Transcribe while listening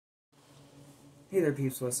Hey there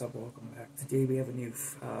peeps, what's up, welcome back. Today we have a new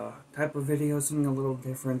type of video, something a little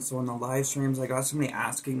different. So in the live streams I got somebody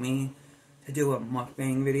asking me to do a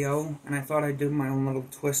mukbang video, and I thought I'd do my own little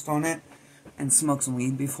twist on it and smoke some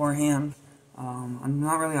weed beforehand. I'm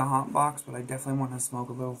not really a hot box, but I definitely want to smoke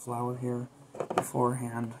a little flower here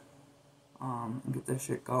beforehand and get this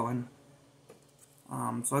shit going.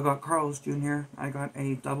 So I got Carl's Jr., I got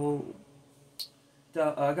a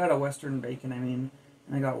I got a Western bacon, and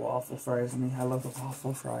I got waffle fries, and I love the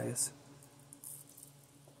waffle fries.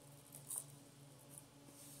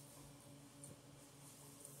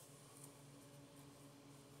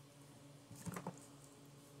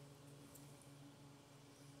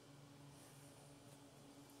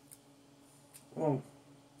 Whoa.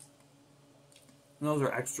 Those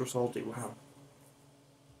are extra salty, wow.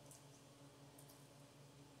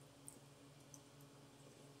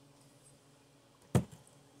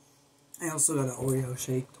 I also got an Oreo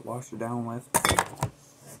shake to wash it down with.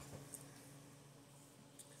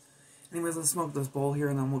 Anyways, let's smoke this bowl here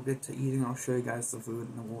and then we'll get to eating. I'll show you guys the food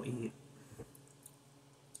and then we'll eat.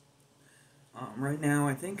 Right now,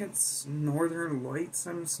 I think it's Northern Lights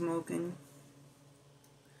I'm smoking.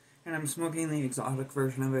 And I'm smoking the exotic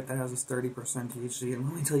version of it that has this 30% THC. And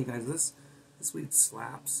let me tell you guys, this weed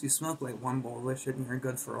slaps. You smoke like one bowl of this shit and you're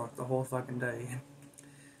good for the whole fucking day.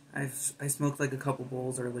 I smoked like a couple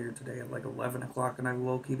bowls earlier today at like 11 o'clock and I've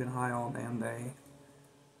low-key been high all damn day.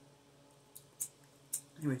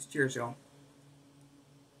 Anyways, cheers, y'all.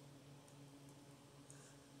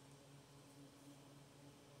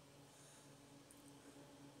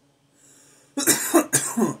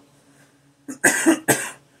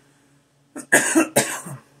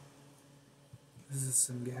 This is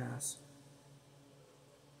some gas.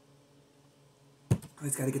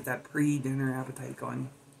 Always gotta get that pre-dinner appetite going.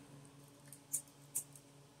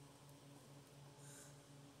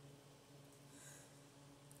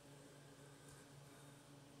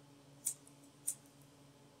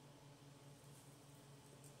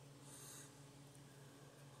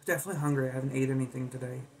 Definitely hungry. I haven't ate anything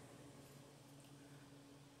today.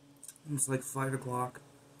 It's like 5 o'clock.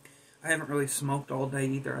 I haven't really smoked all day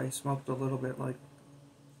either. I smoked a little bit, like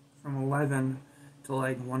from 11 to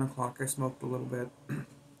like 1 o'clock. I smoked a little bit.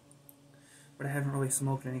 But I haven't really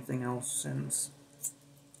smoked anything else since.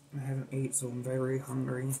 I haven't ate, so I'm very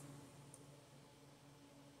hungry.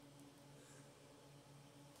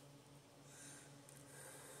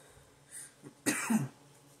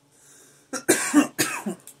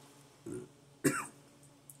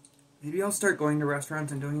 Maybe I'll start going to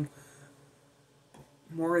restaurants and doing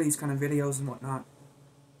more of these kind of videos and whatnot.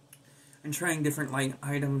 And trying different light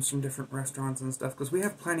items from different restaurants and stuff. Because we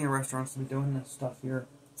have plenty of restaurants to be doing this stuff here.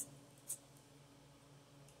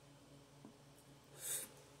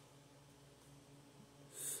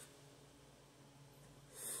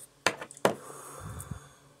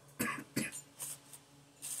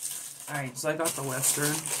 Alright, so I got the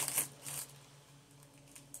Western.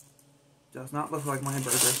 Does not look like my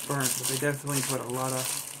burger's burnt, but they definitely put a lot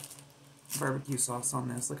of barbecue sauce on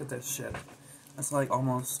this. Look at this shit. That's like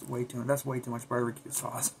almost way too, that's way too much barbecue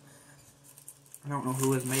sauce. I don't know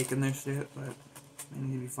who is making this shit, but they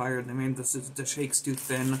need to be fired. They made the shakes too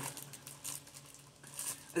thin.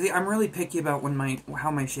 I'm really picky about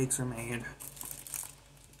how my shakes are made.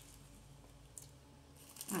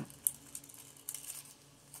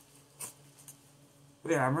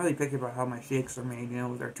 Yeah, I'm really picky about how my shakes are made. You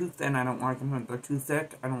know, if they're too thin, I don't like them. If they're too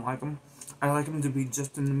thick, I don't like them. I like them to be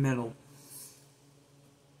just in the middle.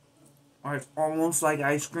 Or it's almost like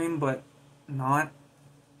ice cream, but not.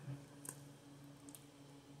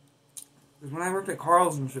 Because when I worked at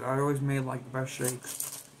Carl's and shit, I always made, like, the best shakes.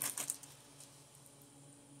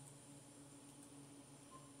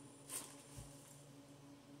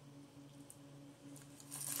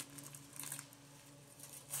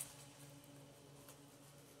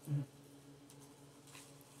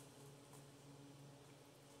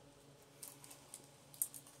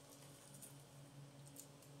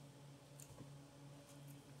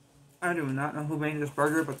 I do not know who made this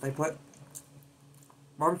burger, but they put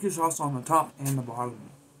barbecue sauce on the top and the bottom.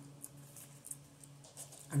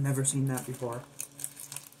 I've never seen that before.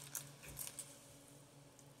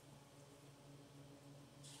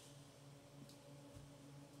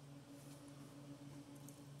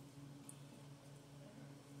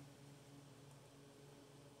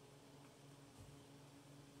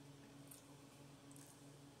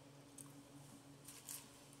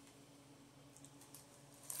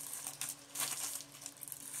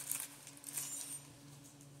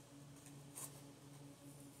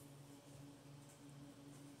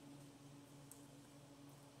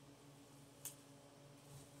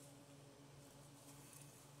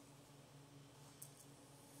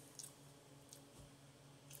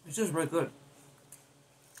 It's just really good.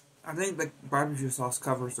 I think the barbecue sauce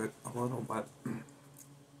covers it a little, but it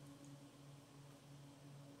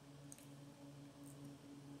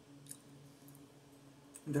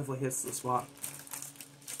definitely hits the spot.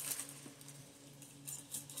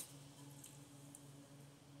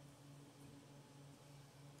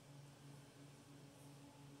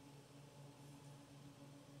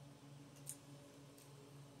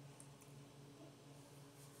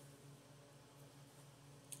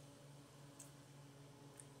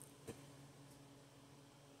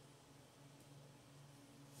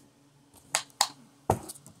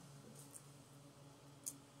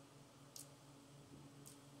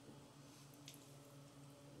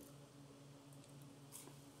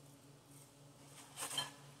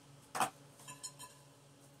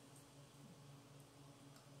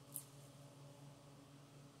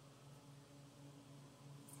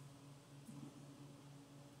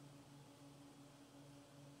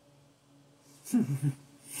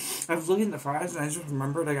 I was looking at the fries and I just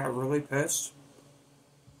remembered I got really pissed.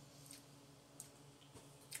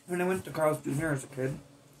 When I went to Carl's Jr. as a kid,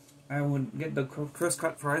 I would get the crisp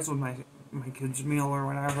cut fries with my kids' meal or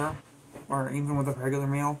whatever, or even with a regular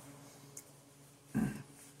meal.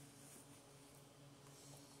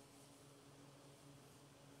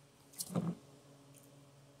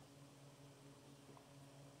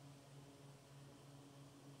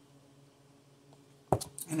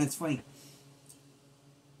 And it's funny.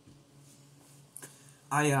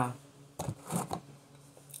 I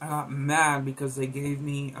got mad because they gave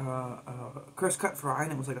me a crisp cut fry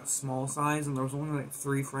and it was like a small size and there was only like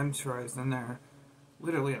 3 french fries in there.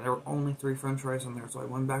 Literally, there were only 3 french fries in there, so I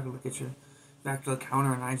went back to the kitchen, back to the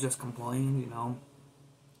counter, and I just complained, you know.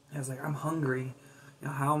 I was like, I'm hungry. You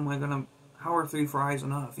know, how are 3 fries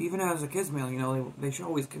enough? Even as a kid's meal, you know, they should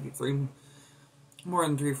always give you more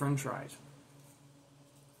than 3 french fries.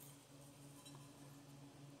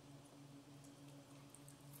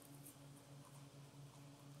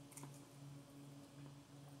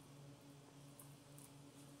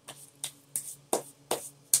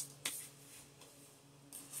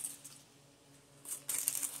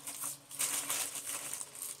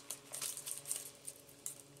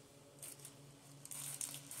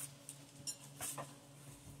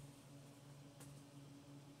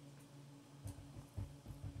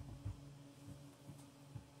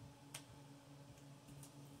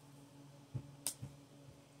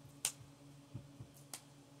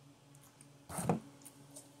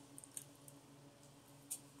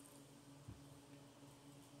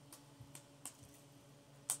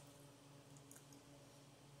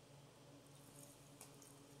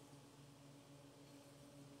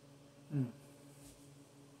 Mm.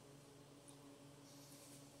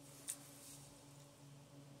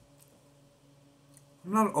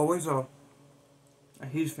 I'm not always a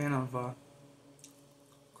huge fan of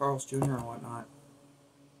Carl's Jr. or whatnot.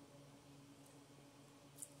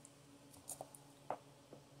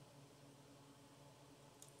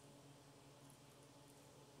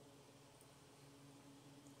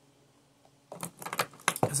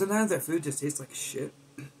 Sometimes their food just tastes like shit.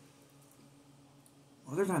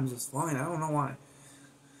 Other times it's fine. I don't know why.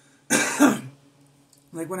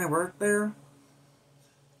 Like when I worked there,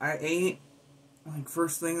 I ate, like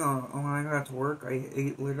first thing when I got to work, I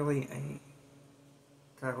ate literally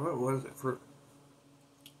God, what was it for?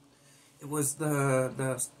 It was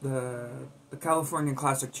the California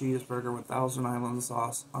classic cheeseburger with Thousand Island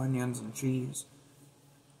sauce, onions, and cheese.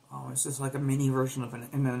 Oh, it's just like a mini version of an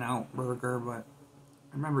In-N-Out burger, but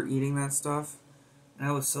I remember eating that stuff, and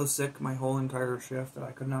I was so sick my whole entire shift that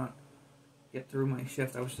I could not get through my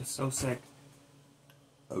shift. I was just so sick.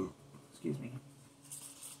 Oh, excuse me.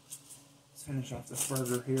 Let's finish off this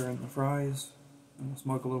burger here and the fries, and we'll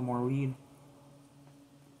smoke a little more weed.